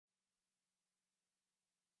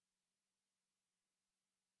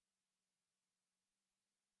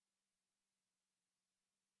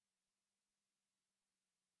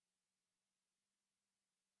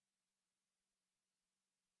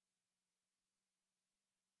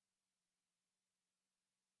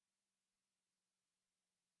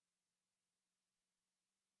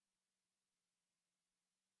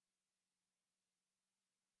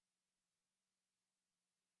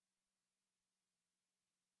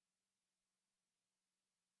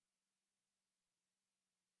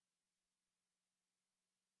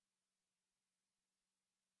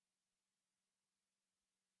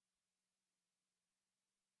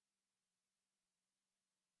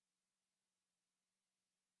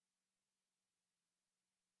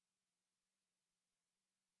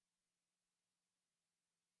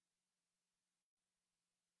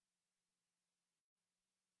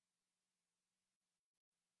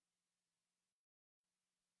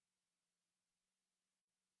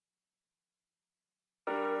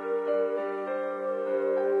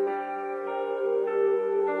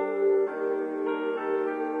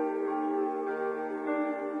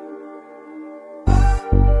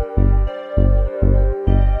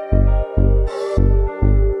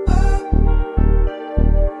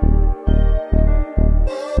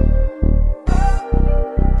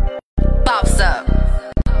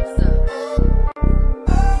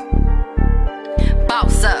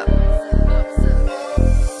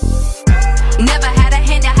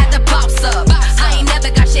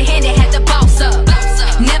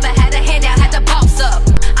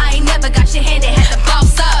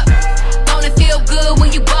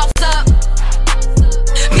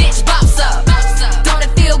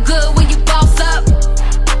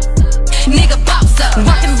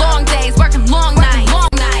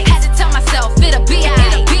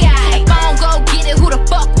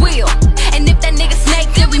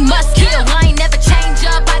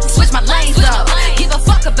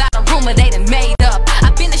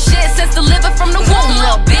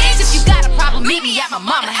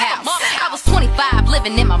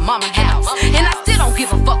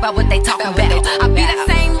they talking about. I be that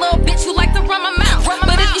same little bitch who like to run my mouth.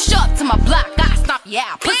 But if you show up to my block, I stomp you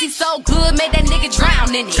out. Pussy so good, made that nigga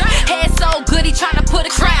drown in it. Head so good, he tryna put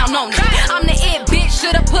a crown on me. I'm the it bitch,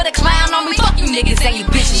 should've put a clown on me. Fuck you niggas and you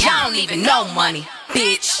bitches, y'all don't even know money,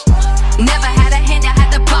 bitch. Never had a handout,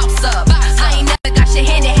 had to boss up. I ain't never got your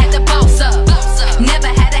handed, had to boss up. Never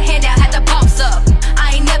had a handout, had to boss up.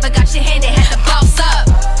 I ain't never got your handed, had to boss up.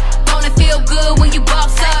 Don't it feel good when you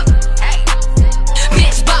boss up?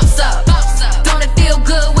 Bitch, boss up. Don't it feel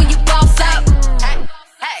good when you boss up?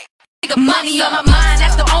 Money on my mind,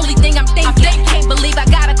 that's the only thing I'm thinking. Can't believe I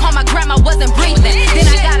gotta call my grandma, wasn't breathing. Then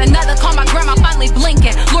I got another call, my grandma finally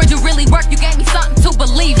blinking. Lord, you really work, you gave me something to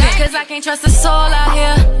believe in. Cause I can't trust a soul out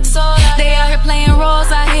here. They out here playing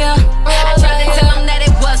roles out here. I tried to tell them that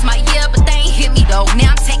it was my year, but they ain't hit me though.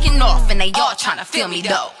 Now I'm taking off and they all trying to feel me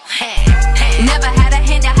though. Never had a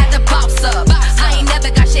handout, had to boss up. I ain't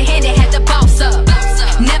never got your handed, had to boss up.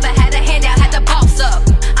 Never had a handout, had to boss up.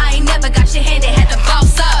 I ain't never got your handed, had to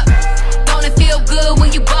boss up. Don't it feel good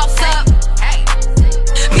when you boss up?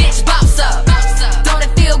 Bitch, boss up. Don't it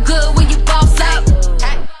feel good when you boss up?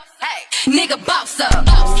 Nigga, boss up.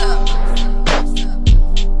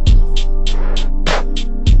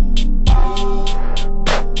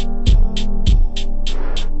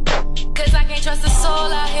 Cause I can't trust a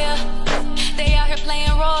soul out here. They out here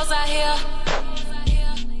playing roles out here.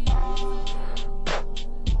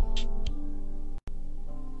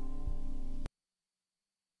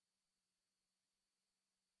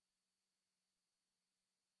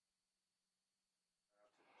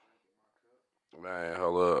 Man,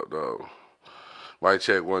 hold up, though. Mic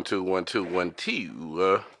check, 1 2 1 2 1 2.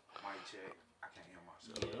 Mic check. I can't hear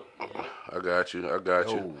myself. I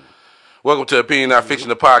got you. Welcome to Opinion Not Fiction,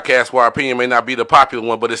 the podcast where our opinion may not be the popular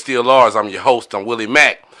one, but it's still ours. I'm your host. I'm Willie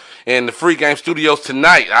Mack. In the Free Game Studios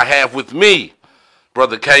tonight, I have with me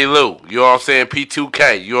Brother K. Lou. You know what I'm saying?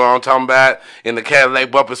 P2K. You know what I'm talking about? In the Cadillac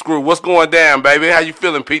Bumper Screw. What's going down, baby? How you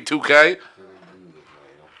feeling, P2K?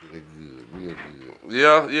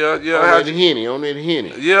 Yeah. On that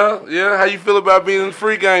Henny. Yeah. How you feel about being in the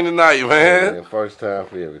Free Game tonight, man? Yeah, first time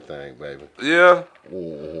for everything, baby. Yeah.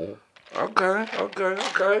 Mm-hmm.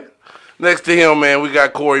 Okay. Next to him, man, we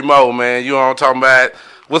got Corey Moe, man. You know what I'm talking about?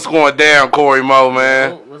 What's going down, Corey Moe,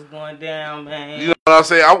 man? What's going down, man? You know what I'm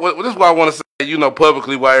saying? This is what I want to say,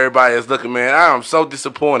 publicly while everybody is looking, man. I am so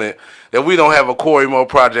disappointed that we don't have a Corey Moe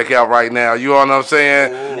project out right now. You know what I'm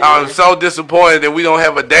saying? Ooh. I'm so disappointed that we don't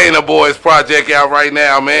have a Dana Boys project out right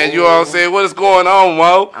now, man. Ooh. You know what I'm saying? What is going on,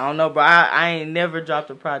 Mo? I don't know, bro. I ain't never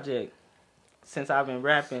dropped a project since I've been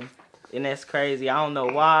rapping, and that's crazy. I don't know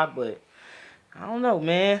why, but I don't know,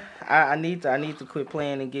 man. I need to quit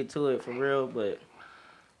playing and get to it for real, but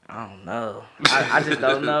I don't know. I just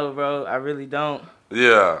don't know, bro. I really don't.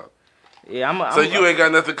 Yeah. Yeah, So you ain't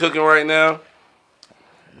got nothing cooking right now?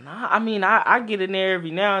 Nah, I mean, I get in there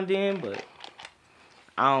every now and then, but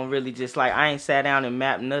I don't really just, I ain't sat down and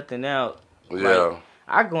mapped nothing out. Yeah.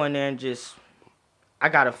 I go in there and I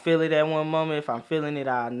got to feel it at one moment. If I'm feeling it,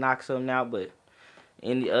 I'll knock something out, but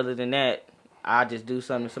other than that, I just do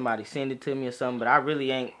something, somebody send it to me or something, but I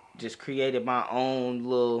really ain't just created my own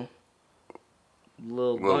little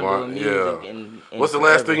bundle of music. Yeah. And what's the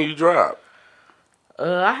last thing you dropped?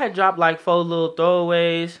 I had dropped 4 little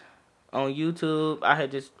throwaways on YouTube. I had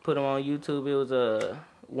just put them on YouTube. It was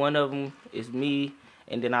one of them is me,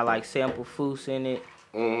 and then I sample Foose in it.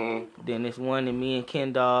 Mm-hmm. Then this one and me and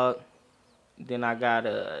Ken Dog. Then I got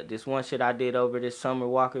this one shit I did over this Summer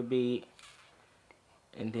Walker beat.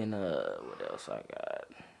 And then what else I got?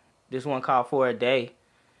 This one called For a Day.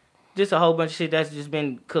 Just a whole bunch of shit that's just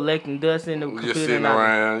been collecting dust in the computer. Just sitting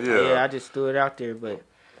around, yeah. Yeah, I just threw it out there, but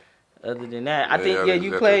other than that, I think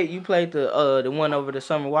you played the one over the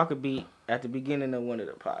Summer Walker beat at the beginning of one of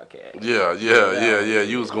the podcasts. Yeah.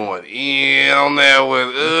 You was going in on that one.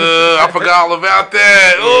 I forgot all about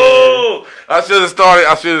that. Oh, I should have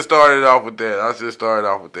started off with that.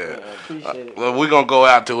 Yeah, appreciate it. Well, we're gonna go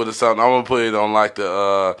out to it or something. I'm gonna put it on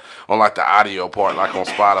the audio part, like on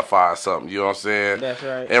Spotify or something. You know what I'm saying? That's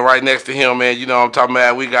right. And right next to him, man, you know what I'm talking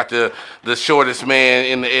about. We got the shortest man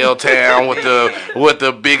in the L town with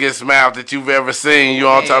the biggest mouth that you've ever seen. You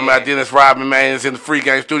know what I'm talking about? Dennis Rodman, man, is in the Free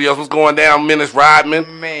Game Studios. What's going down, Dennis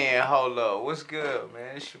Rodman? Man, hold up. What's good,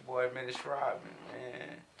 man? It's your boy, Dennis Rodman,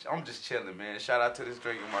 man. I'm just chilling, man. Shout out to this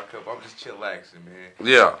drink in my cup. I'm just chillaxing, man.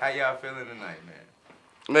 Yeah. How y'all feeling tonight, man?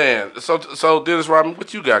 Man, so Dennis Rodman,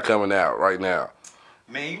 what you got coming out right now?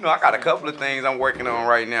 Man, I got a couple of things I'm working on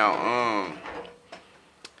right now.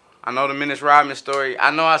 I know the Dennis Rodman story.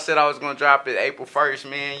 I know I said I was going to drop it April 1st,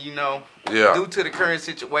 man. Yeah. Due to the current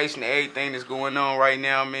situation, everything that's going on right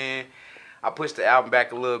now, man, I pushed the album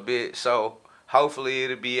back a little bit, so hopefully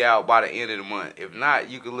it'll be out by the end of the month. If not,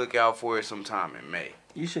 you can look out for it sometime in May.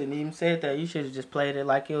 You shouldn't even said that. You should have just played it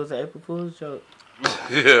like it was an April Fool's joke.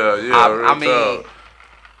 Yeah. I mean,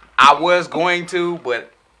 I was going to,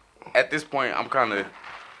 but at this point, I'm kind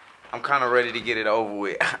of ready to get it over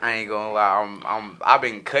with. I ain't gonna lie. I've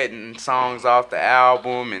been cutting songs off the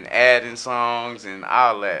album and adding songs and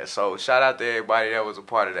all that. So shout out to everybody that was a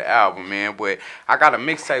part of the album, man. But I got a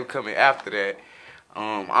mixtape coming after that.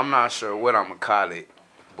 I'm not sure what I'm gonna call it,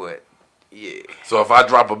 but yeah. So if I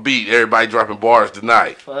drop a beat, everybody dropping bars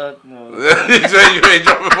tonight. Fuck no. You say you ain't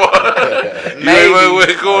dropping bars? Maybe. You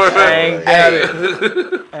ain't Corey, I ain't got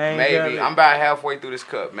it. Maybe. I'm about halfway through this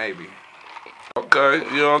cup, maybe. Okay,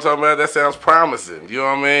 you know what I'm talking about? That sounds promising. You know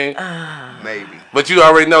what I mean? Maybe. But you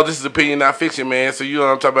already know this is opinion, not fiction, man. So you know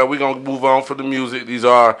what I'm talking about. We're going to move on from the music. These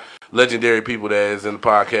are legendary people that is in the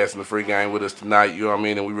podcast and the free game with us tonight. You know what I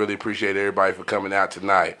mean? And we really appreciate everybody for coming out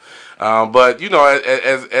tonight. But, you know,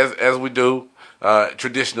 as we do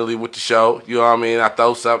traditionally with the show, you know what I mean? I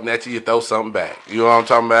throw something at you, you throw something back. You know what I'm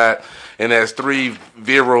talking about? And as three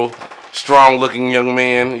virile, strong-looking young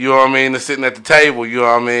men, you know what I mean, that's sitting at the table, you know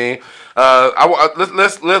what I mean?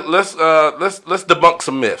 Let's debunk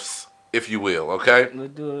some myths, if you will. Okay.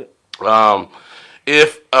 Let's do it.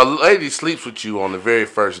 If a lady sleeps with you on the very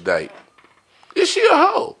first date, is she a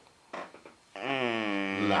hoe?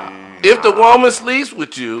 Nah. If the woman sleeps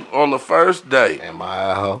with you on the first date, Am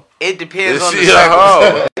I a hoe? It depends is on the she a hoe?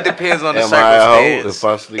 circumstance. It depends on the Am I a hoe circumstance. if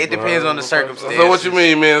I sleep It with depends her? on the circumstance. So what you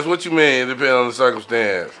mean, man? What you mean? It depends on the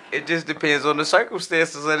circumstance. It just depends on the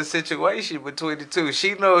circumstances of the situation between the two.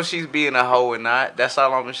 She knows she's being a hoe or not. That's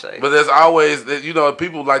all I'm gonna say. But there's always, you know,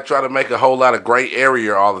 people like try to make a whole lot of gray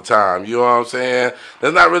area all the time. You know what I'm saying?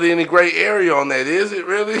 There's not really any gray area on that, is it?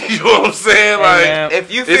 Really? You know what I'm saying? Hey, Like, man.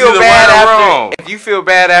 if you Is feel it bad right or after, wrong? if you feel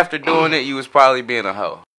bad after doing it, you was probably being a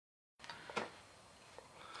hoe.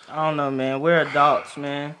 I don't know, man. We're adults,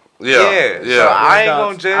 man. yeah. So I ain't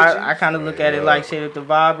Adults. gonna judge you. I kind of look at it like shit. If the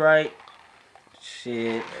vibe right,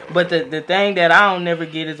 shit. But the thing that I don't never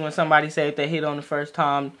get is when somebody say if they hit on the first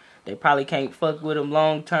time, they probably can't fuck with them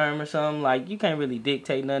long term or something. Like you can't really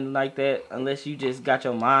dictate nothing like that unless you just got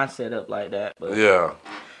your mind set up like that. But Yeah.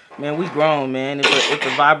 man, we grown, man. If the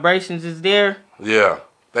vibrations is there, Yeah.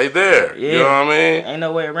 They there. Yeah. You know what I mean? ain't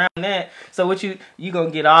no way around that. So what you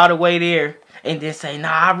gonna get all the way there and then say, nah,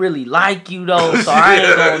 I really like you though, so I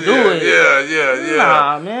ain't gonna do it. Yeah.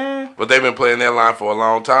 Nah, man. But they've been playing that line for a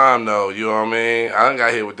long time, though. You know what I mean? I done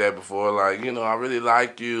got hit with that before. Like, you know, I really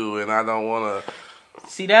like you, and I don't want to.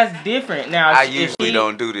 See, that's different. Now, I if usually she-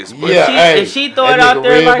 don't do this, but if she throw it out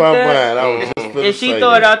there like that, I was just finna if she say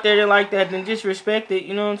throw it that. out there like that, then just respect it.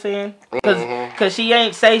 You know what I'm saying? Cause she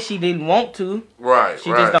ain't say she didn't want to. Right,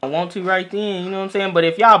 She right. just don't want to right then. You know what I'm saying? But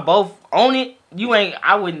if y'all both own it,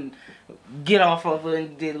 I wouldn't get off of her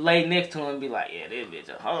and then lay next to her and be like, yeah, this bitch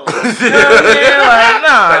a hoe. You know what I'm saying? Like,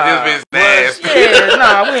 nah. Like, this bitch nasty. Yeah,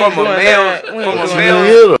 nah, we ain't From a doing male- that. We ain't from a doing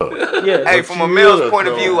male- that. Yeah. hey, But from you a male's will, point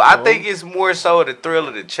of though, view, I bro. think it's more so the thrill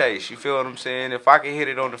of the chase. You feel what I'm saying? If I can hit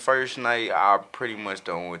it on the first night, I pretty much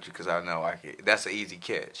don't want you because I know I can. That's an easy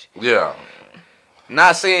catch. Yeah.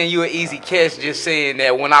 Not saying you an easy catch, just saying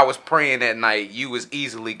that when I was praying that night, you was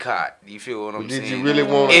easily caught. You feel what I'm Did saying? you really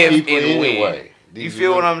want to If keep her and when. anyway? Did You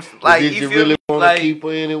feel what I'm But like? Did you you feel really want to like keep her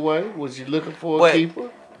anyway? Was you looking for a But- keeper?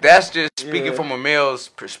 that's just speaking Yeah. from a male's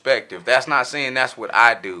perspective. That's not saying that's what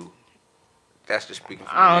I do. That's just speaking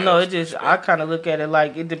from I don't a know. male's It just I perspective. kind of look at it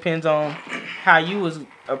like it depends on how you was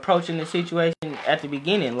approaching the situation at the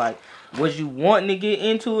beginning. Like, was you wanting to get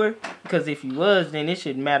into her? Because if you was, then it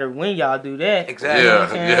shouldn't matter when y'all do that. Exactly. You know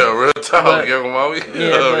what Yeah, I'm saying? yeah, real talk, But- young Mo.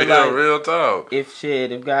 Yeah, but like- real talk. If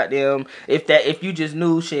you just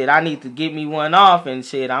knew shit, I need to get me one off and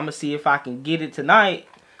shit, I'm gonna see if I can get it tonight.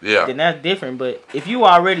 Yeah, Then that's different. But if you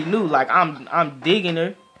already knew, like I'm digging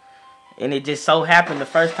her, and it just so happened the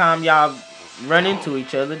first time y'all run into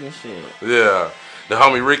each other, then shit. yeah. The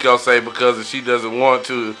homie Rico say because if she doesn't want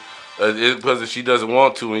to, because if she doesn't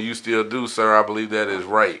want to and you still do, sir, I believe that is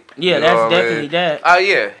rape. Yeah, You know that's what I mean? definitely that. Oh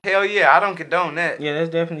yeah, hell yeah, I don't condone that. Yeah, that's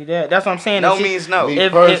definitely that. That's what I'm saying. No If she- means no. Me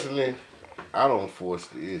If- personally, I don't force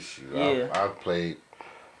the issue. Yeah. I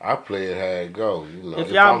play it how it go. You know, If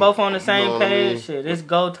y'all I'm- both on the you same know what I page, mean? shit, it's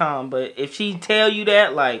go time. But if she tell you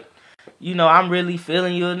that, like, you know, I'm really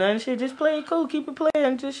feeling you or nothing, shit, just play it cool, keep it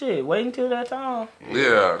playing, just shit. Wait until that time.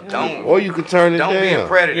 Don't. Or you can turn it down. Don't be a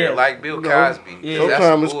predator Yeah. like Bill Cosby. Yeah.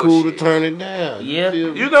 Sometimes it's cool to bullshit. turn it down. Yeah.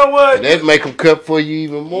 You know what? And that make them cut for you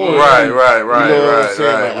even more. Right. You know what I'm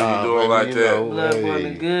saying? When you doing like you that. know, Blood hey.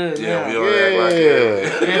 running good. Yeah, we now. don't act like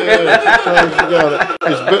that.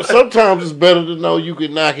 Yeah. Sometimes it's better to know you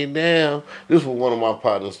can knock it down. This is what one of my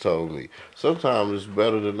partners told me. Sometimes it's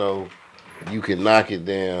better to know you can knock it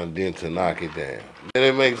down than to knock it down.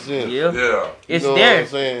 Does that make sense? Yeah. Yeah. It's you know there. what I'm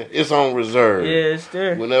saying? It's on reserve. Yeah, it's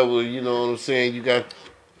there. Whenever, you know what I'm saying, you got,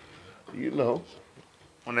 you know.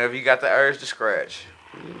 Whenever you got the urge to scratch.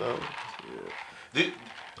 You know.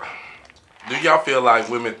 Do y'all feel like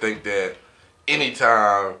women think that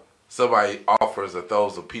anytime somebody offers or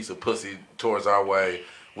throws a piece of pussy towards our way,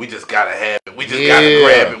 we just gotta have it. We just gotta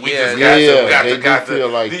grab it. We just got to. Feel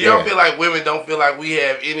like do y'all that. feel like women don't feel like we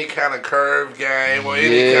have any kind of curve game or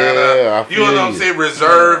any kind I of, you feel know what I'm you. saying,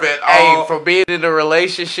 reserve at Hey, all? for being in a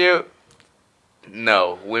relationship,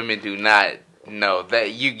 no, women do not know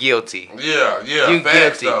that you guilty. Yeah, You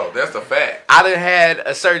facts guilty. though. That's a fact. I done had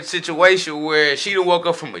a certain situation where she done woke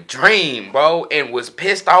up from a dream, bro, and was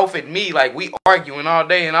pissed off at me. Like, we arguing all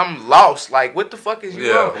day, and I'm lost. Like, what the fuck is you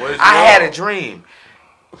Yeah, on? what is I you had on? a dream.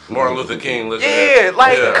 Martin Luther King looking Yeah, at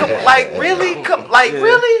like, yeah. come, like, really? Come, like,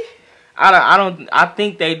 really? I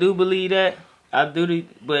think they do believe that. I do,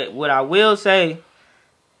 but what I will say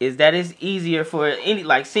is that it's easier for any,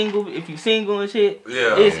 like, single, if you single and shit,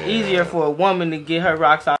 Yeah. it's easier for a woman to get her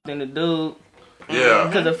rocks off than a dude. Yeah.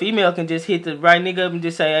 Because a female can just hit the right nigga up and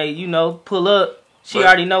just say, hey, you know, pull up. She But-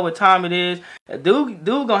 already know what time it is. A dude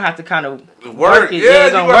gonna have to kind of Work. it. Yeah, Yeah,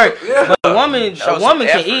 it's you gonna got work. to- yeah. But a woman Show some can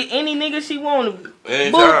effort. eat any nigga she want to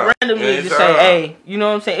Anytime. book randomly to say, Anytime. hey, you know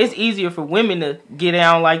what I'm saying? It's easier for women to get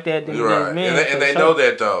down like that than You're it is right. men. And they for know sure.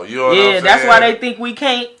 that though. You know what I'm Yeah, saying? that's why they think we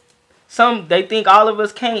can't. They think all of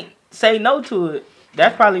us can't say no to it.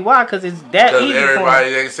 That's probably why, cause it's that Because easy for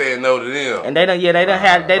everybody them. ain't saying no to them. And they done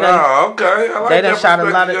have Oh, okay. I like they that done shot a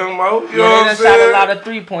perspective, lot of young Mo. You know they what I'm done shot saying? a lot of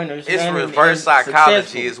 3-pointers. It's man, reverse and psychology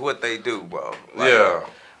successful. is what they do, bro. Like, Yeah.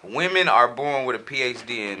 Women are born with a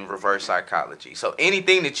PhD in reverse psychology. So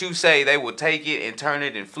anything that you say, they will take it and turn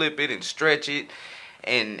it and flip it and stretch it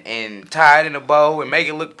and tie it in a bow and make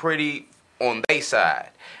it look pretty on their side.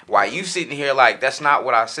 While you sitting here like, that's not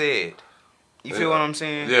what I said. You feel Yeah. what I'm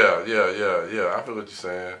saying? Yeah. I feel what you're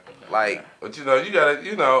saying. Like, But you know, you gotta,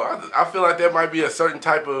 you know, I feel like that might be a certain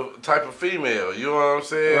type of female. You know what I'm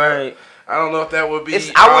saying? Right. I don't know if that would be.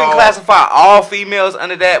 I wouldn't classify all females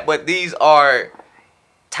under that, but these are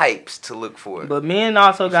types to look for. But men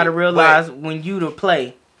also got to realize when you to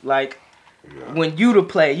play. Like, when you to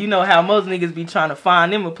play. You know how most niggas be trying to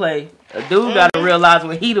find them a play. A dude got to realize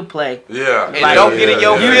when he to play. Yeah. And Like, don't get in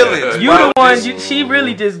your feelings. You bro. the one, she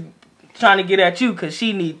really just trying to get at you because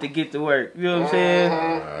she need to get to work. You know what I'm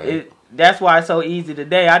saying? That's why it's so easy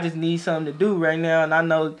today. I just need something to do right now, and I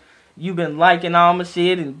know you been liking all my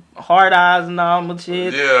shit and hard eyes and all my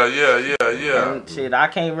shit. Yeah. And shit, I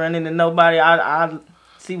can't run into nobody. I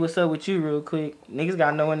see what's up with you real quick. Niggas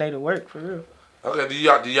gotta know when they to work for real. Okay, do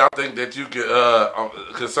y'all think that you can,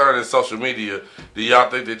 concerning social media, do y'all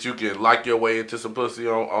think that you can like your way into some pussy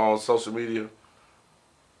on social media?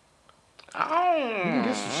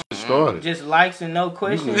 Started. Just likes and no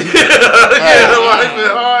questions.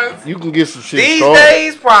 You can get some shit These started.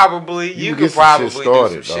 days, probably you You could get some probably shit do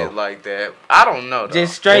started, some shit though. like that. I don't know. Though.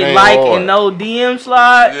 Just It straight ain't like hard. and no DM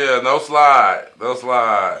slide. Yeah, no slide.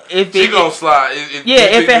 If She it- gonna slide. If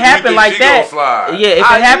it happened like that, slide. yeah, if it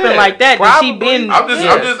happened like that, then she Probably. been. I'm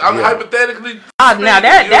Yeah. hypothetically. Now speaking,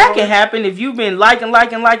 that you know? can happen if you been liking,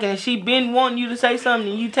 and she been wanting you to say something,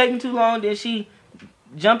 and you taking too long, then she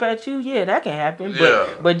jump at you. Yeah, that can happen. Yeah.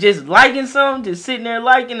 But just liking something, just sitting there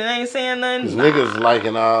liking and ain't saying Cause nothing. niggas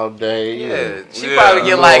liking all day. Yeah, she Yeah. probably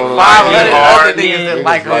get like No, 500 big other heart. niggas Yeah. that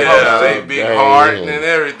like her. Like Yeah, post. they big Dang. heart and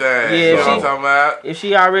everything. Yeah, you know what I'm she- talking about? If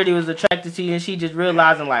she already was attracted to you and she just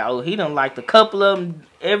realizing like, oh, he done liked a couple of them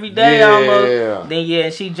every day Yeah. almost, then yeah,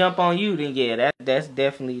 and she jump on you, then yeah, that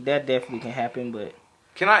definitely can happen. But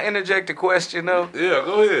Can I interject a question though? Yeah,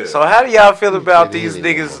 go ahead. So how do y'all feel about Get these in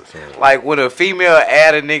it niggas? one more time. Like when a female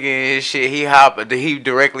add a nigga in his shit, he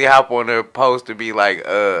directly hop on her post to be like,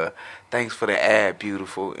 thanks for the ad,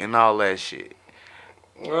 beautiful, and all that shit.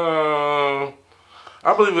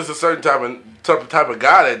 I believe it's a certain type of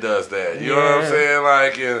guy that does that. You know what I'm Yeah. saying?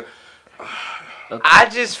 Like, and I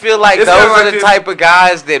just feel like It's those kinda are like the this- type of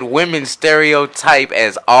guys that women stereotype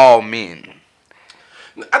as all men.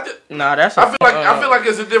 I nah, that's. feel like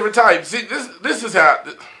it's a different type. See, this is how.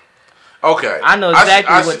 Okay. I know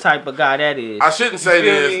exactly what type of guy that is. I shouldn't say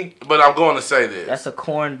this, but I'm going to say this. That's a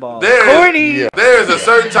cornball. There is a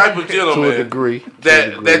certain type of gentleman to a degree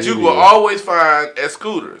that you will always find at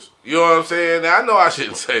scooters. You know what I'm saying? Now I know I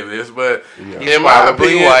shouldn't say this, but in my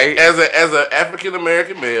opinion, as an African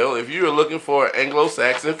American male, if you are looking for an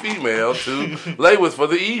Anglo-Saxon female to lay with for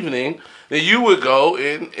the evening, then you would go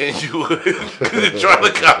and you would try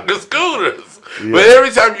to conquer scooters. Yeah. But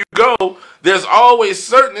every time you go, there's always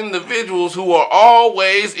certain individuals who are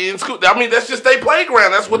always in school. I mean, that's just their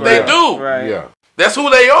playground. That's what they do. Right. Yeah. That's who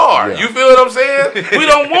they are. Yeah. You feel what I'm saying? We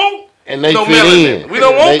don't want and they no fit melanin. in. We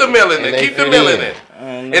don't want the melanin. Keep the melanin.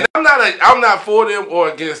 And I'm not for them or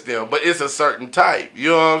against them, but it's a certain type.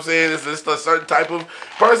 You know what I'm saying? It's just a certain type of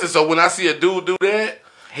person. So when I see a dude do that,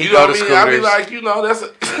 you know what I mean? I be like, that's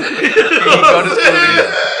a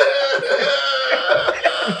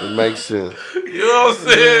It makes sense. You know what I'm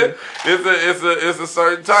saying? It's a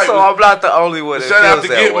certain type. So I'm not the only one. Shout out to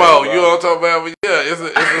Gitmo. You know what I'm talking about? But yeah, it's a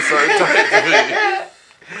certain type.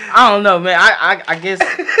 I don't know, man. I guess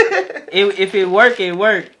if it work, it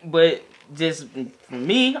work. But just for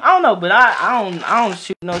me, I don't know. But I don't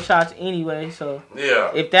shoot no shots anyway. So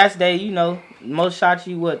yeah, if that's most shots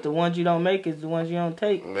the ones you don't make is the ones you don't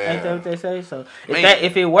take. Man. Ain't that what they say? So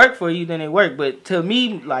if it worked for you, then it worked. But to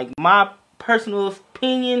me, like my personal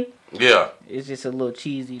opinion, it's just a little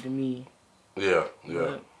cheesy to me. Yeah.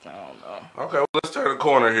 But I don't know. Okay, well, let's turn the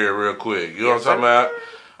corner here real quick. You know what I'm talking about?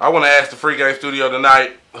 I want to ask the Free Game Studio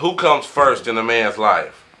tonight, who comes first in a man's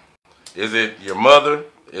life? Is it your mother?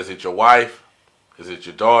 Is it your wife? Is it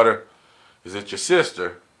your daughter? Is it your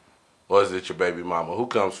sister? Or is it your baby mama? Who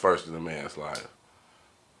comes first in a man's life?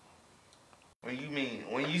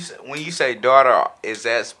 When you say daughter, is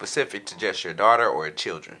that specific to just your daughter or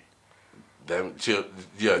children? First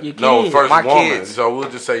my woman. Kids. So we'll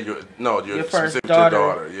just say your first specific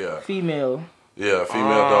daughter, yeah. Female. Yeah,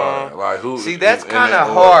 female daughter. Like who? See, that's kind of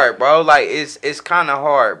hard, bro. Like it's kind of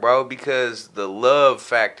hard, bro, because the love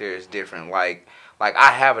factor is different. Like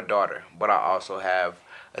I have a daughter, but I also have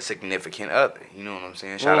a significant other. You know what I'm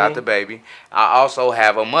saying? Shout out to baby. I also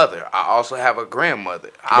have a mother. I also have a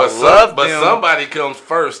grandmother. But somebody comes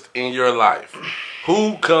first in your life.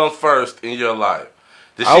 Who comes first in your life?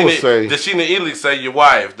 The Sheena Ely say your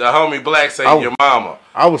wife. The homie Black say your mama.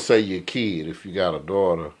 I would say your kid if you got a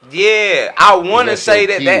daughter. Yeah, I want to say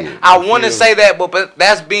that. I want to say that, but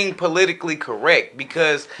that's being politically correct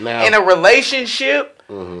because in a relationship,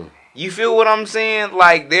 you feel what I'm saying?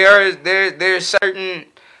 Like there's certain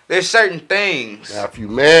things. Now, if you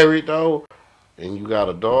married though, and you got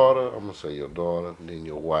a daughter, I'm gonna say your daughter, then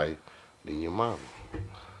your wife, then your mama.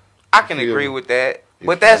 I can agree with that.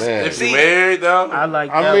 But that's if you married though. I like.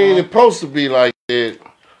 I mean, it's supposed to be like that.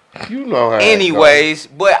 You know how. Anyways,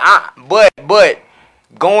 but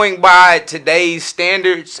going by today's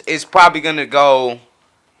standards, it's probably gonna go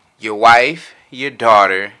your wife, your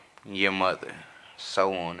daughter, your mother,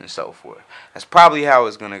 so on and so forth. That's probably how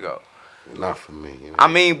it's gonna go. Not for me. You know? I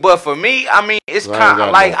mean, but for me, it's kind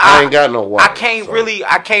of like I ain't got no wife. I can't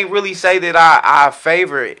really say that I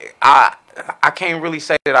favor it. I can't really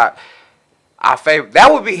say that I favor.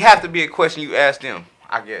 That would have to be a question you ask them,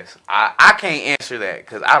 I guess. I can't answer that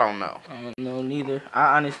because I don't know. I don't know neither.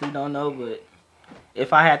 I honestly don't know, but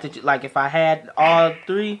if I had to, if I had all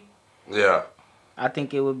three, I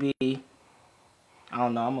think it would be. I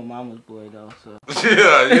don't know. I'm a mama's boy though, so.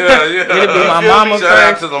 Yeah. It'd be my mama Shout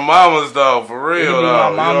out to the mamas though, for real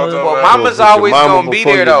though. Well, mama's always gonna be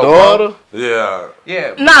there though, daughter? Yeah.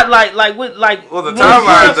 Not with Well, the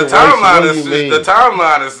timeline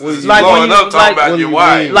is like blowing up talking about your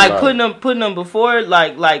wife. Like putting them before,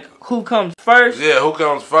 like who comes first? Yeah, who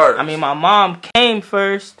comes first? I mean, my mom came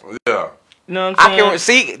first. Yeah. You know what I'm saying? I can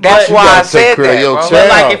see. That's why I said that, bro. But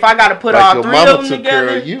like, if I gotta put all three of them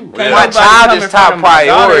together, my child is top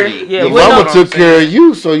priority. Yeah, your mama took care of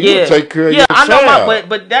you, so you take care of your child. Yeah, I know.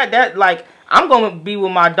 But that like, I'm gonna be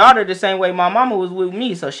with my daughter the same way my mama was with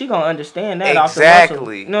me, so she gonna understand that.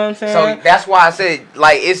 Exactly. You know what I'm saying? So that's why I said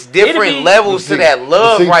like it's different levels to that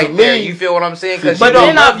love right there. You feel what I'm saying? Because I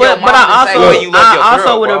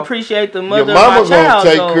also would appreciate the mother. Your mama gonna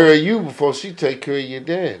take care of you before she take care of your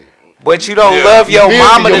daddy. But you don't love your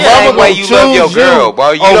mama the same way you love your girl,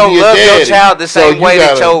 bro. You don't love your child the same way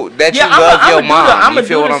that you love your mom. You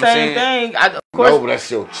feel what I'm saying? Of course. No, but that's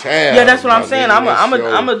your child. Yeah, that's what I'm saying.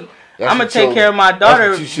 I'm gonna take care of my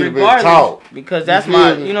daughter regardless because that's you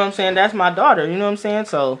my, you know what I'm saying. That's my daughter. You know what I'm saying.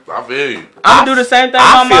 So I feel you. I'm gonna do the same thing.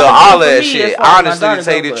 I my feel mama all did for that me shit. as far as my Honestly, to daughter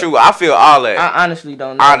tell go, the but truth, I feel all that. I honestly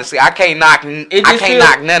don't know. Honestly, I can't knock.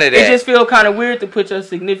 Knock none of that. It just feel kind of weird to put your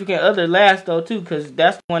significant other last though too, because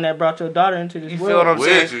that's the one that brought your daughter into this You world. feel what I'm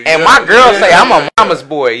With saying? you, And yeah. my girl Yeah. say I'm a mama's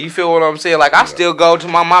boy. You feel what I'm saying? Like I still go to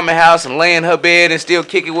my mama house and lay in her bed and still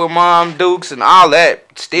kick it with mom, Dukes, and all that.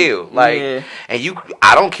 Still, like, Yeah. and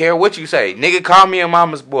I don't care what you say, nigga. Call me a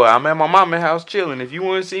mama's boy. I'm at my mama's house chilling. If you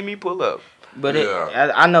want to see me, pull up. But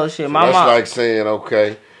Yeah. I know shit. My That's mom. like saying,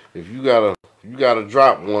 okay, if you gotta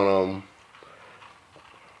drop one of them.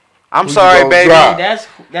 I'm Who you sorry, gonna baby. drop? That's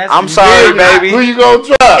I'm sorry, baby. Who you gonna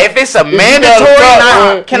drop? If it's a If you mandatory, gotta drop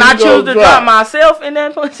nah. one, Can who I you choose gonna to drop? drop myself in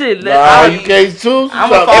that shit? Nah, you can't choose. I'm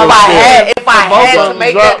drop a fall If I Yeah. had to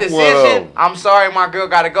make that Drop one of decision, them. I'm sorry, my girl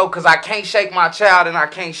gotta go because I can't shake my child and I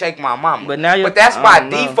can't shake my mama. But now But that's by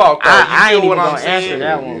default, though. I You ain't feel even what I'm gonna answer saying?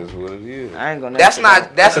 that It one. is what it is. I ain't gonna. That's answer not. that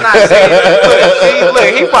one. That's not saying. Look,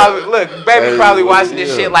 he probably baby Hey, probably watching this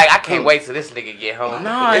yeah. shit like I can't wait till this nigga get home.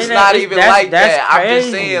 No, it's it not ain't- even that's- like that's that. I'm just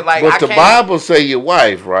crazy. saying like But I the can't. Bible say your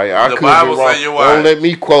wife, right? I The could Bible be wrong. say your wife. Don't let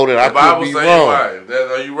me quote it. I The Bible could be say wrong. you're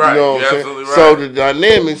right. Are you right? You know what You're I'm absolutely saying? right. So the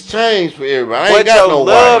dynamics change for everybody. I But ain't got your no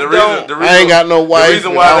love wife. don't- I ain't got no wife. The reason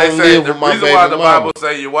and why I they don't say live the with my reason why baby the mama. Bible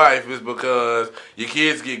say your wife is because your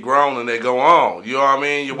kids get grown and they go on. You know what I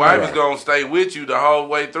mean? Your wife is Right. gonna stay with you the whole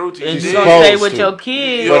way through till you And you dead. gonna stay supposed with to. your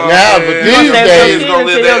kids. You know But what now- I'm but saying? these You know, days- kids gonna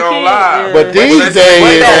live until their your own kids, lives. yeah. But But these they say- days,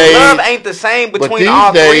 But and that age- love ain't the same between these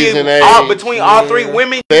all days three. and All age, between all three yeah.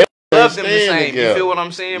 women. They Love them the stand same. You together. feel what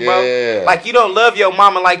I'm saying, bro? Yeah. Like you don't love your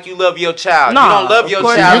mama like you love your child. Nah, you don't love of your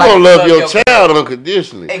course child. You like gonna you love your girl. child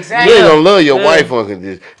unconditionally. Exactly. You ain't gonna love your Yeah. wife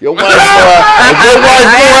unconditionally. Your wife go out. If your wife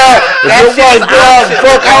go out, if That your shit wife is go out and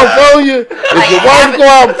optional. fuck off on you, if your wife go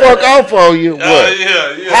out and fuck off on you, what?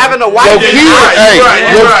 Yeah. Having a wife Your is kid, right, hey, you right,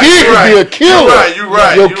 your you right, kid you can be a right. killer. You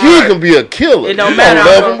right, Your you kid right. can be a killer. It don't You matter. gonna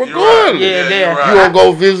love him You're regardless. Yeah, you're yeah. right. You gonna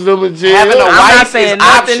go visit them in jail. Having a I'm wife not saying is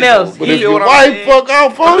nothing optional. else. But You if feel your what I'm wife saying? fuck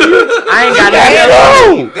off on you, I ain't got That's nothing else.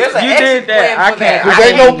 wrong. There's an You exit did that. plan I for can't- that. 'Cause I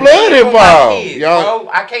ain't no can't blood leave on my involved, kids, y'all.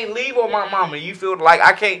 bro. I can't leave on my mama. You feel like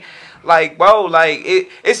I can't, like, bro, like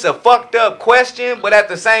it's a fucked up question, but at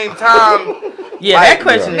the same time, Yeah, like, that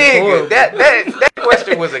question is nigga, horrible. that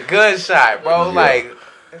question was a gunshot, bro. Like,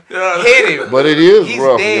 Yeah. hit him. But it is He's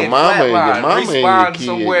rough. dead, Your mama and flatline. your Respawn kid.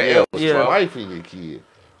 somewhere Yeah, else, but Yeah. your wife and your kid.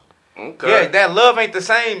 Okay. Yeah, that love ain't the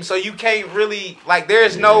same, so you can't really like.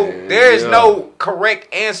 There's Yeah. no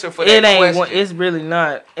correct answer for that It ain't. question. One, it's really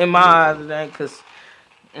not. In my eyes, it ain't. Cause.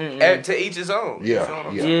 To each his own. You Yeah, feel what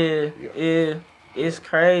I'm yeah. saying? Yeah. It's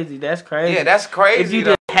crazy. That's crazy. Yeah, that's crazy. If you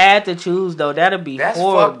though. just had to choose, though, that'd be That's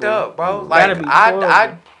horrible. fucked up, bro. That'd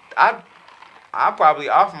Like be I probably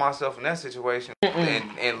offer myself in that situation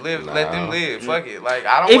and live, let them live. Fuck it. Like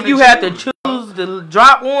I don't. If wanna you had to choose. choose to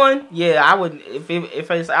drop one, yeah, I would. If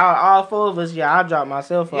it's all four of us, yeah, I'll drop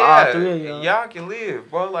myself for all three of y'all. y'all can live,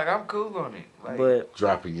 bro. Like I'm cool on it. Like, But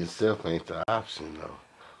Dropping yourself ain't the option though.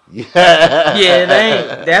 Yeah. yeah, it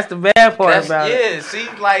ain't. That's the bad part that's about it. yeah. See,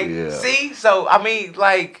 like Yeah. see. So I mean,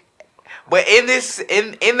 like, but in this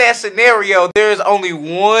in that scenario, there's only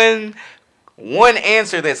one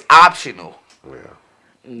answer that's optional.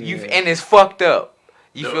 And it's fucked up.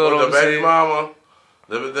 You feel what I'm the baby saying? mama.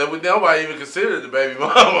 Nobody even considered the baby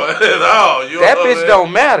mama at all. You know That what I'm bitch saying?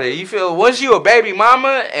 don't matter. You feel once you a baby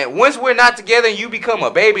mama, and once we're not together, and you become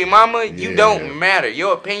a baby mama. You Yeah. don't matter.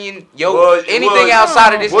 Your opinion, Well, anything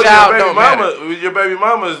outside of this well, child your baby don't mama, matter. Your baby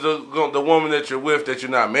mama is the woman that you're with that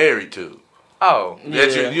you're not married to. Oh,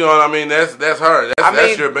 That Yeah. you know what I mean? That's her. That's, I mean,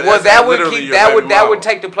 that's your. well, That's that would literally keep your that baby would that mama. would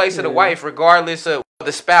take the place of the wife, regardless of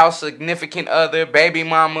the spouse, significant other, baby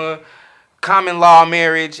mama, common law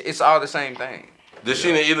marriage. It's all the same thing.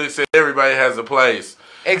 Deshina Ely said everybody has a place.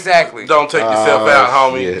 Exactly. Don't take yourself out,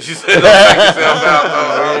 homie. shit. She said, "Don't take yourself out,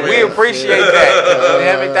 homie." We appreciate that.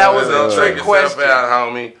 Damn it, that was Don't a take trick yourself question. out,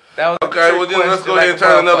 homie. That was a Okay, trick well then let's question go like ahead and a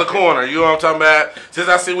turn another motherfucker. corner. You know what I'm talking about? Since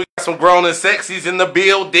I see we got some grown and sexies in the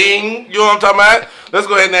building, you know what I'm talking about? Let's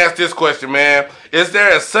go ahead and ask this question, man. Is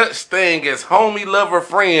there a such thing as homie lover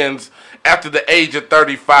friends after the age of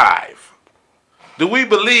 35? Do we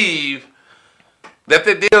believe that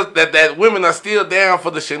that women are still down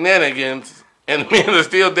for the shenanigans and men are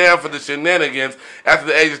still down for the shenanigans after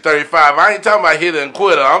the age of 35? I ain't talking about hit and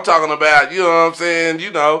quitter. I'm talking about, you know what I'm saying,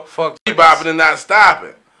 you know, Fuck bopping and not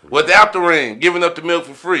stopping. Without the ring, giving up the milk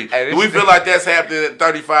for free. Hey, Do we feel like that's happening at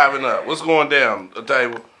 35 and up? What's going down the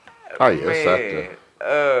table? Oh yeah, it's up there.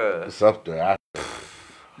 Man, It's up there.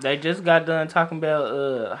 They just got done talking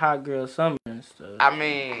about hot girl summer and stuff. I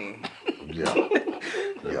mean, Yeah.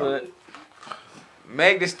 But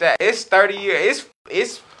Meg Thee Stallion. It's 30 years.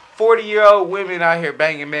 It's 40-year-old women out here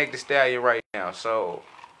banging Meg Thee Stallion right now. So,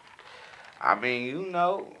 I mean, you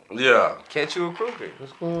know. Yeah. Catch you a crooked.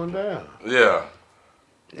 What's going down? Yeah.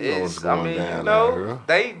 It's, I mean, down you know,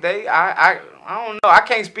 there, I don't know. I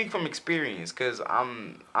can't speak from experience because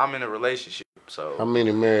I'm in a relationship. So how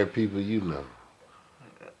many married people you know?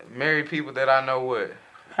 Married people that I know what?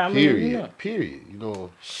 How many? Period. You know,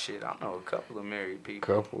 Shit, I know a couple of married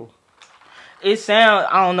people. couple. It sound.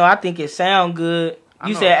 I don't know. I think it sound good.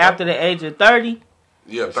 You know said a after the age of 30.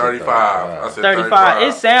 Yeah, 35. I said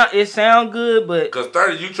 35. It sound good, but because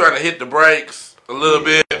 30, you trying to hit the brakes a little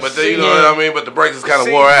bit, but then you know Yeah. what I mean. But the brakes is kind of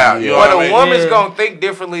See, wore out. You know But what I a mean? woman's Yeah. gonna think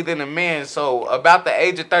differently than a man. So about the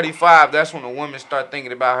age of 35, that's when a woman start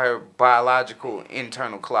thinking about her biological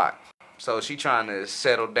internal clock. So she trying to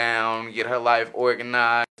settle down, get her life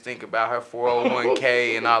organized, think about her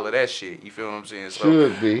 401k and all of that shit. You feel what I'm saying? So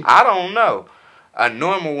Should be. I don't know. A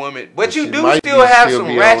normal woman, but you she do might still be have still some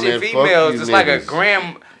be on ratchet that fuck females. you That's like a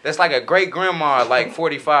niggas. that's like a great grandma, like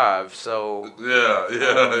 45. So Yeah.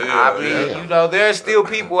 I mean, you know, there's still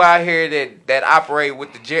people out here that operate with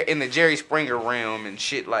in the Jerry Springer realm and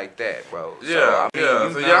shit like that, bro. So, Yeah, I mean, yeah.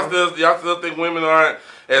 you So know, y'all still think women aren't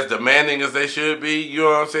as demanding as they should be? You know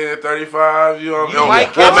what I'm saying? At 35, you know what You I'm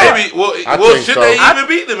might saying? Well, get maybe. I Well, think should so. they even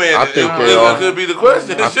be demanding? I think they It are. could be the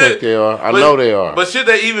question. I Should- think they are. I but- know they are. But should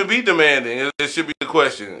they even be demanding? It should be the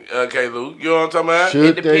question. Okay, Luke. You know what I'm talking about? Should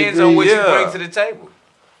it depends they on be? what Yeah. you bring to the table.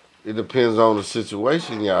 It depends on the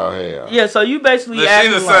situation y'all have. yeah. So you basically The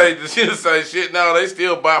asking Sheena say shit. No, they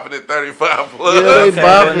still bopping at 35 plus. Yeah, they Okay,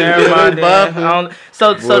 well, bopping. never Yeah, mind they then. bopping. I don't-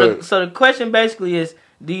 So But- the question basically is,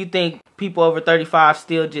 do you think people over 35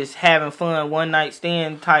 still just having fun, one night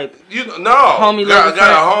stand type? You no, Homie lover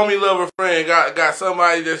got a homie lover friend, got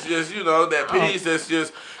somebody that's just that piece that's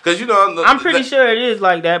just because I'm pretty sure it is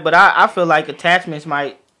like that, but I feel like attachments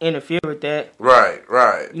might interfere with that. right.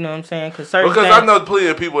 You know what I'm saying? Because certain Because things, I know plenty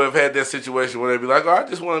of people have had that situation where they be like, "Oh, I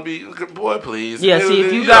just want to be boy, please." Yeah, see,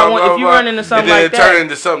 if you got one- if you run into something and then like it that- turn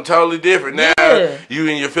into something totally different. Now Yeah. you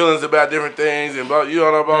and your feelings about different things and blah, blah,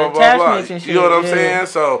 blah, blah, blah. attachments and You know what I'm shit, yeah. saying?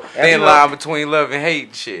 So, Thin line between love and hate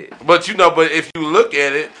and shit. but but if you look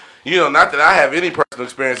at it, not that I have any personal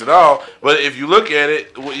experience at all, but if you look at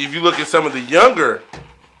it, if you look at some of the younger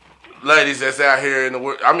ladies that's out here in the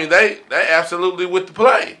world, I mean, they absolutely with the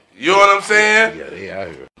play. You know what I'm saying? Yeah, they out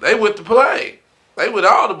here. They with the play. They with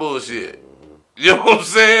all the bullshit. You know what I'm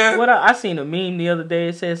saying? what I seen a meme the other day.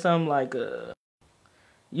 It said something like,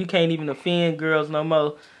 "You can't even offend girls no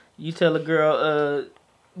more. You tell a girl,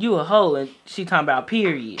 you a hoe, and she talking about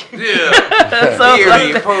period." Yeah. Something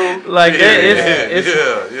Period, like poo. that. Like that. It's,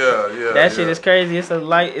 Yeah. that shit is crazy. It's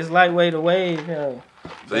lightweight to wave. Hell.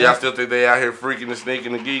 So y'all still think they out here freaking and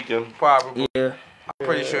sneaking and geeking? Probably. Yeah. I'm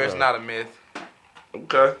pretty sure it's not a myth.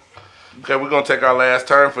 Okay, we're gonna take our last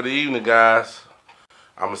turn for the evening, guys.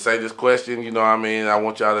 I'm gonna say this question, I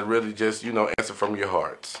want y'all to really just, answer from your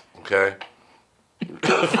hearts, okay?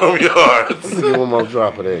 From your hearts. Give one more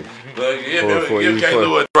drop of that. You can't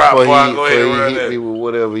do a drop before I go ahead and run hit me that. with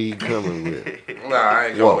whatever he coming with. Nah, I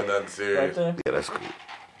ain't going with nothing serious. Right there. Yeah, that's cool.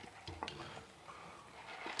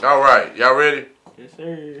 All right, y'all ready? Yes,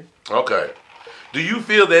 sir. Okay. Do you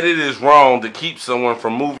feel that it is wrong to keep someone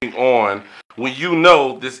from moving on when you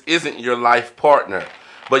know this isn't your life partner,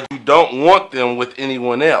 but you don't want them with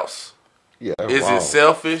anyone else? Yeah, that's Is wrong. it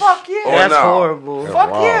selfish? Fuck yeah. Or That's no? horrible. That's Fuck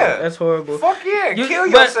wrong. yeah. That's horrible. Fuck yeah. You-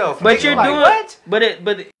 Kill but- yourself. But nigga. you're Like, doing what?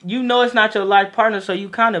 But you know it's not your life partner, so you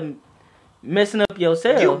kind of messing up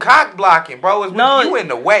yourself. You cock blocking, bro. It's No, you in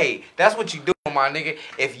the way. That's what you doing, my nigga.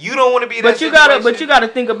 If you don't want to be in but that you situation, gotta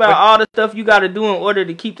think about all the stuff you gotta do in order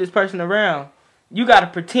to keep this person around. You gotta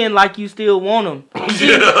pretend like you still want them. what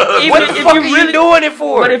the fuck are you doing it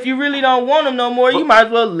for? But if you really don't want them no more, you might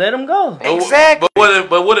as well let them go. Exactly.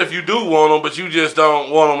 But what if you do want them, but you just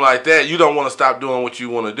don't want them like that? You don't want to stop doing what you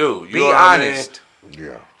want to do. You be know what I mean? honest.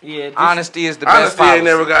 Yeah. Yeah, just, Honesty is the best Honesty policy. ain't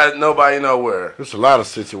never got nobody nowhere. There's a lot of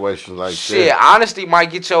situations like Shit, that. honesty might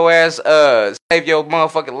get your ass save your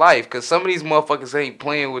motherfucking life, cause some of these motherfuckers ain't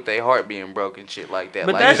playing with their heart being broken, shit like that.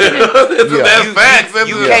 But like, that shit is, Yeah. That's You- facts.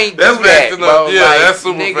 you That's can't that's do facts that, enough. bro. Yeah, Like, that's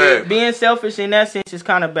super nigga, fact. being selfish in that sense is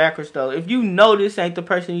kind of backwards though. If you know this ain't the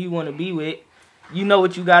person you want to be with, you know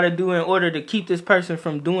what you gotta do in order to keep this person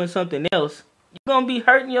from doing something else. You're gonna be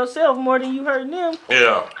hurting yourself more than you hurting them.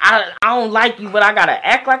 Yeah. I don't like you, but I gotta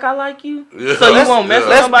act like I like you. Yeah. So you Let's- won't mess yeah. with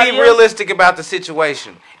let's somebody be else? realistic about the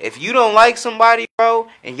situation. If you don't like somebody, bro,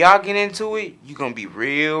 and y'all get into it, you gonna be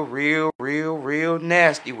real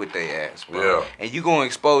nasty with their ass, bro. Yeah. And you gonna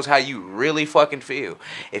expose how you really fucking feel.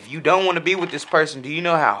 If you don't want to be with this person, do you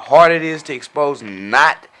know how hard it is to expose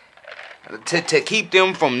not to keep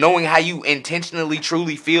them from knowing how you intentionally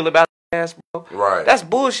truly feel about their ass, bro. Right. That's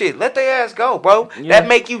bullshit. Let their ass go, bro. Yeah. That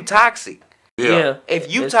make you toxic. Yeah.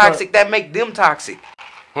 If you It's toxic, that make them toxic.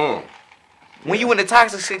 When you in a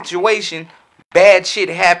toxic situation, bad shit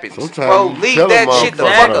happens. Sometimes Bro, you leave tell a that shit the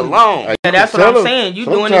motherfucker- fuck alone. Like, Yeah, you that's can what I'm tell 'em- saying. You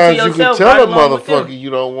doing it to sometimes yourself you can right tell a along with them. motherfucker you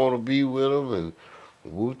don't want to be with them and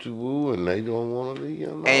woo to woo, and they don't want to be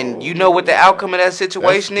alone. And you know what the outcome of that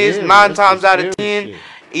situation That's is? scary. 9 That's times some out of scary 10, shit.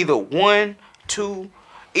 either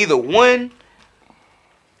one,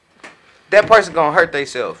 that person gonna hurt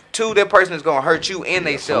theyself. 2, that person is gonna hurt you and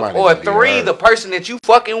theyself. somebody Or gonna be 3, hurt. the person that you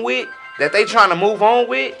fucking with, that they trying to move on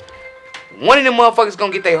with, one of them motherfuckers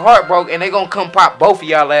gonna get their heart broke and they gonna come pop both of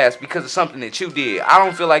y'all ass because of something that you did. I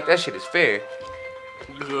don't feel like that shit is fair.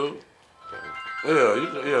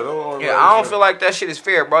 Yeah, I don't feel like that shit is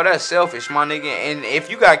fair, bro. That's selfish, my nigga. And if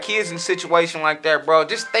you got kids in a situation like that, bro,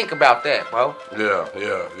 just think about that, bro. Yeah.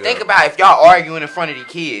 Think about if y'all arguing in front of the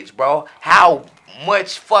kids, bro. How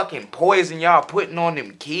much fucking poison y'all putting on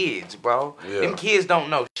them kids, bro. Yeah. Them kids don't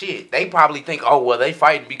know shit. They probably think, oh, well, they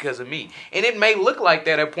fighting because of me. And it may look like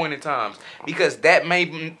that at point in times. Because that may,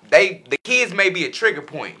 the kids may be a trigger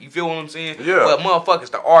point. You feel what I'm saying? Yeah. But motherfuckers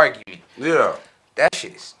to arguing. Yeah. That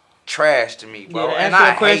shit is trash to me, bro. Yeah, to and answer I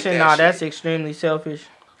your question, hate nah, that that's shit. extremely selfish.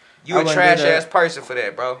 You I a wouldn't do trash that. ass person for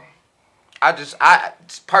that, bro. I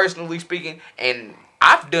personally speaking, and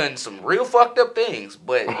I've done some real fucked up things,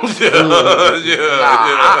 but nah,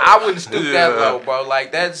 I wouldn't stoop that low, bro.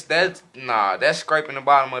 Like that's scraping the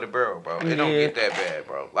bottom of the barrel, bro. It don't Yeah. get that bad,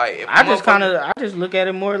 bro. Like if I motherfucker- just look at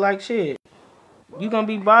it more like shit. You gonna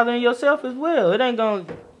be bothering yourself as well.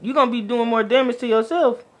 You gonna be doing more damage to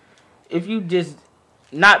yourself if you just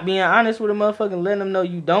not being honest with a motherfucker and letting them know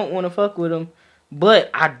you don't want to fuck with them. But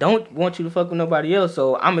I don't want you to fuck with nobody else,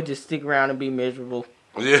 so I'ma just stick around and be miserable.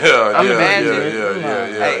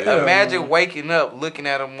 Imagine waking up looking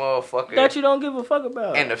at a motherfucker That you don't give a fuck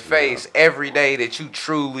about. in the face every day that you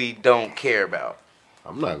truly don't care about,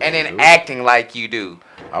 I'm not. and gonna then do it. acting like you do.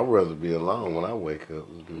 I'd rather be alone when I wake up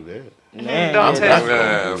and do that. Man, Don't yeah, tell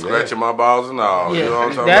Man, scratching my balls and all. yeah, You know what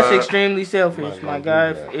I'm talking that's about? extremely I'm selfish, not my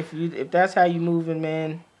gonna guy. do that. If that's how you moving,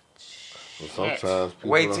 man. But sometimes people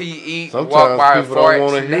Wait don't- till you eat, sometimes walk by a people don't fart,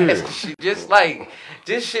 wanna hear nasty it. shit.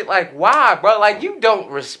 Just shit like, why, bro? Like, you don't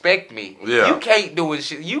respect me. Yeah. You can't do it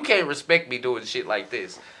shit. You can't respect me doing shit like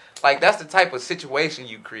this. Like, that's the type of situation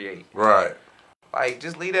you create. Right. Like,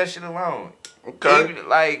 just leave that shit alone. Okay. Even,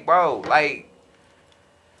 like, bro, like,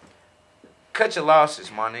 cut your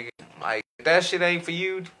losses, my nigga. Like, if that shit ain't for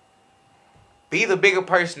you, be the bigger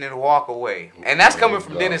person and walk away. And that's coming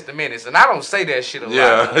from Dennis the Menace. And I don't say that shit a lot.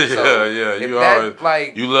 Yeah, So, yeah. if You that, always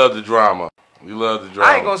like, you love the drama. You love the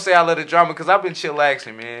drama. I ain't gonna say I love the drama because I've been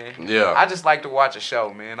chillaxing, man. Yeah. I just like to watch a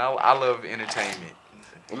show, man. I love entertainment.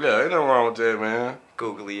 Yeah, ain't nothing wrong with that, man.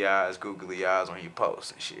 Googly eyes on your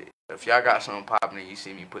posts and shit. If y'all got something popping and you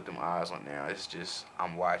see me put them eyes on there, it's just,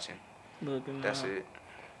 I'm watching. Looking That's out. it.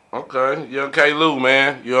 Okay, Young K. Lou,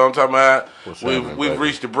 man. You know what I'm talking about? What's happening, We've baby?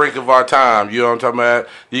 reached the brink of our time. You know what I'm talking about?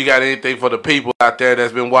 You got anything for the people out there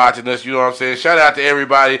that's been watching us? You know what I'm saying? Shout out to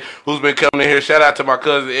everybody who's been coming in here. Shout out to my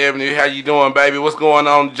cousin Ebony. How you doing, baby? What's going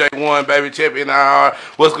on, J1, baby? Chip NIR.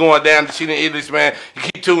 What's going down to Sheena Idris, man? You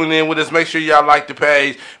keep tuning in with us. Make sure y'all like the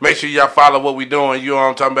page. Make sure y'all follow what we doing. You know what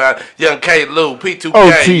I'm talking about? Young K. Lou,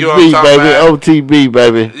 P2K. You know what I'm OTB, talking baby. about? OTB,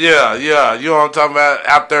 baby. Yeah. You know what I'm talking about?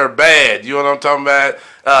 Out there bad. You know what I'm talking about?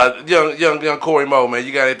 Young Corey Moe, man.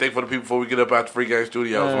 You got anything for the people before we get up out the Free Game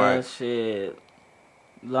Studios, man? Shit.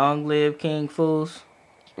 Long live King Foos.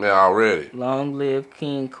 Yeah, already. Long live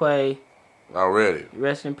King Quay. Already.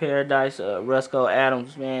 Rest in paradise, Rusco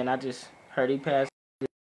Adams, man. I just heard he passed.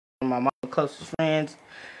 One of my closest friends.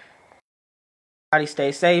 Everybody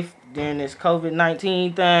stay safe during this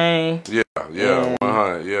COVID-19 thing. Yeah, And,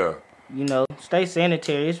 100, yeah. You know, stay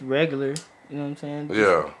sanitary. It's regular. You know what I'm saying? Just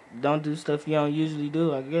Yeah. don't do stuff you don't usually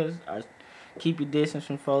do, I guess. Keep your distance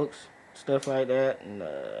from folks, stuff like that. And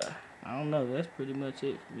I don't know. That's pretty much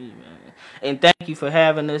it for me, man. And thank you for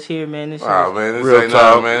having us here, man. This Oh, man, this Real ain't talk,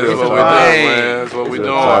 nothing, man. This is real what we talk. doing, man. That's what we Real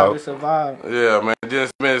doing. talk. It's a vibe. Yeah, man.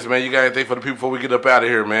 Just minutes, man. You got anything for the people before we get up out of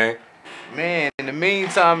here, man? Man, in the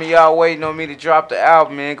meantime, y'all waiting on me to drop the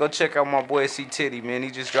album, man, go check out my boy C Titty, man. He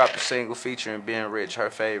just dropped a single featuring Ben Rich, her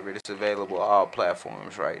favorite. It's available on all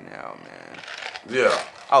platforms right now, man. Yeah.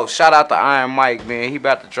 Oh, shout out to Iron Mike, man. He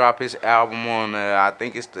about to drop his album on, I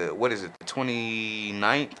think it's the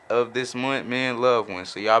 29th of this month, man. Love One.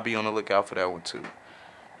 So y'all be on the lookout for that one, too.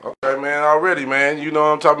 Okay, man. Already, man. You know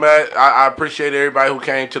what I'm talking about. I appreciate everybody who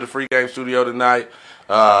came to the Free Game Studio tonight.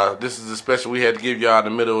 This is a special we had to give y'all in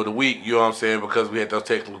the middle of the week, you know what I'm saying, because we had those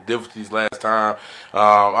technical difficulties last time.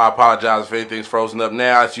 I apologize if anything's frozen up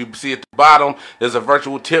now. As you see at the bottom, there's a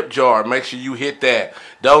virtual tip jar. Make sure you hit that.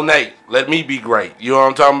 Donate. Let me be great. You know what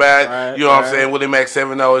I'm talking about? Right, you know what I'm saying? Willie Mac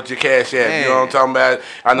 70 at your cash app. You know what I'm talking about?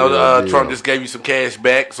 I know Trump just gave you some cash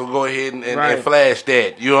back, so go ahead and flash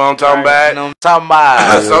that. You know what I'm talking about? You know what I'm talking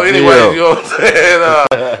about. So anyway, you know what I'm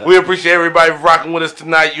saying? We appreciate everybody for rocking with us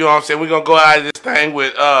tonight. You know what I'm saying? We're going to go out of this thing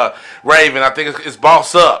with Raven. I think it's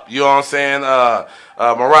Boss Up. You know what I'm saying?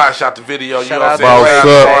 Mariah shot the video. You know what I'm saying?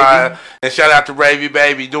 Boss Up. And shout out to Ravy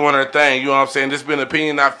Baby doing her thing. You know what I'm saying? This has been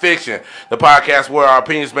Opinion Not Fiction. The podcast where our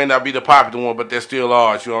opinions may not be the popular one, but they're still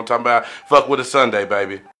ours. You know what I'm talking about? Fuck with a Sunday,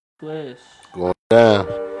 baby. Bless. Going down.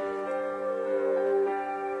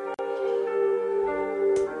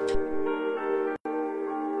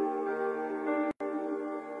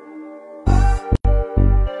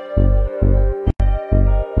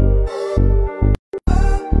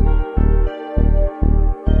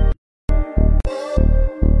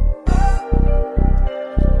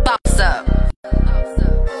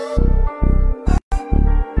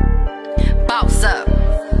 Boss up.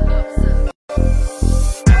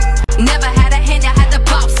 Never had a hand, I had to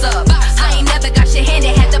boss up. I ain't never got your hand,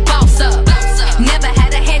 it had to boss up. Never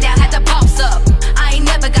had a hand, I had to boss up. I ain't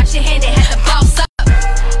never got your hand, it had to boss up.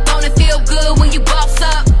 Don't it feel good when you boss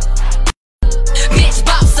up? Bitch,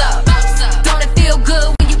 boss up. Don't it feel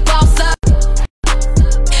good when you boss up?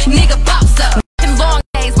 Nigga, boss up. Working long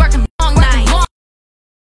days, working long nights.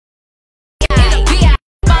 In a B.I.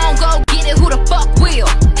 phone, go get it, who the fuck will?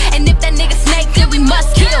 And if that nigga snake, then we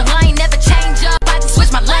must kill. I ain't never change up, I just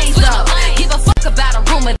switch my lanes up. Give a fuck about a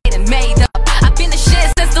rumor they done made up. I've been the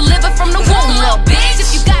shit since delivered from the womb, little bitch.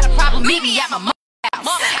 If you got a problem, meet me at my mama's house.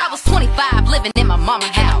 I was 25 living in my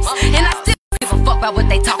mama's house, and I still don't give a fuck about what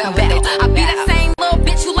they talking about. I be that same little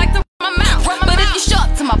bitch who like to run my mouth. But if you show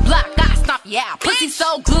up to my block, I stomp you out. Pussy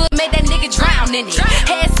so good, made that nigga drown in it.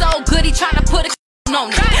 Head so good, he tryna put a on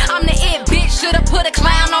me. I'm the it bitch, should've put a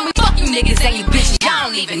clown on me. Fuck you niggas and you bitches, y'all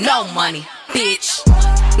don't even know money, bitch.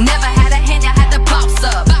 Never had a hand, I had to boss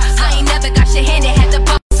up. I ain't never got your hand, it had to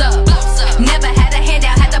boss up. Never had a hand,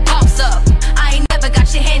 I had to boss up. I ain't never got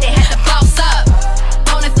your hand, it had to boss up.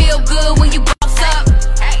 Don't it feel good when you boss up?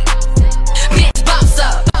 Bitch, boss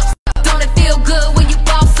up. Don't it feel good when you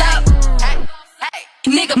boss up?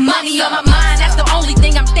 Nigga, money on my mind, that's the only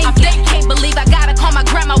thing I'm thinking. Can't believe I gotta call my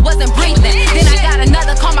grandma, wasn't breathing. Then I got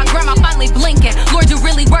another call, my grandma finally blinking. Lord, you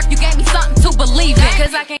really work, you gave me something to believe in.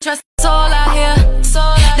 Cause I can't trust the soul out here.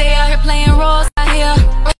 They out here playing roles out here.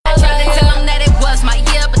 I tried to tell them that it was my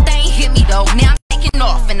year, but they ain't hit me though. Now I'm taking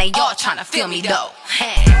off and they all trying to feel me though.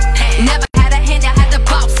 Never had a hand, I had to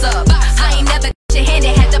boss up. I ain't never got your hand,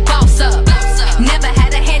 it had to boss up. Never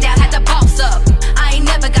had a hand, I had to boss up. I ain't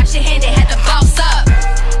never got your hand, it had to boss up.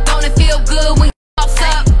 Don't it feel good when you boss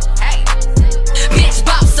up? Bitch,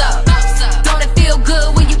 boss up. Don't it feel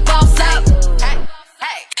good when you boss up?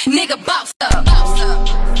 Nigga, boss up.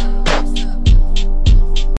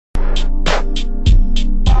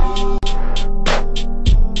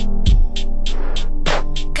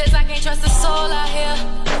 Cause I can't trust the soul out here.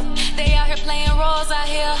 They out here playing roles out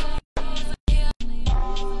here.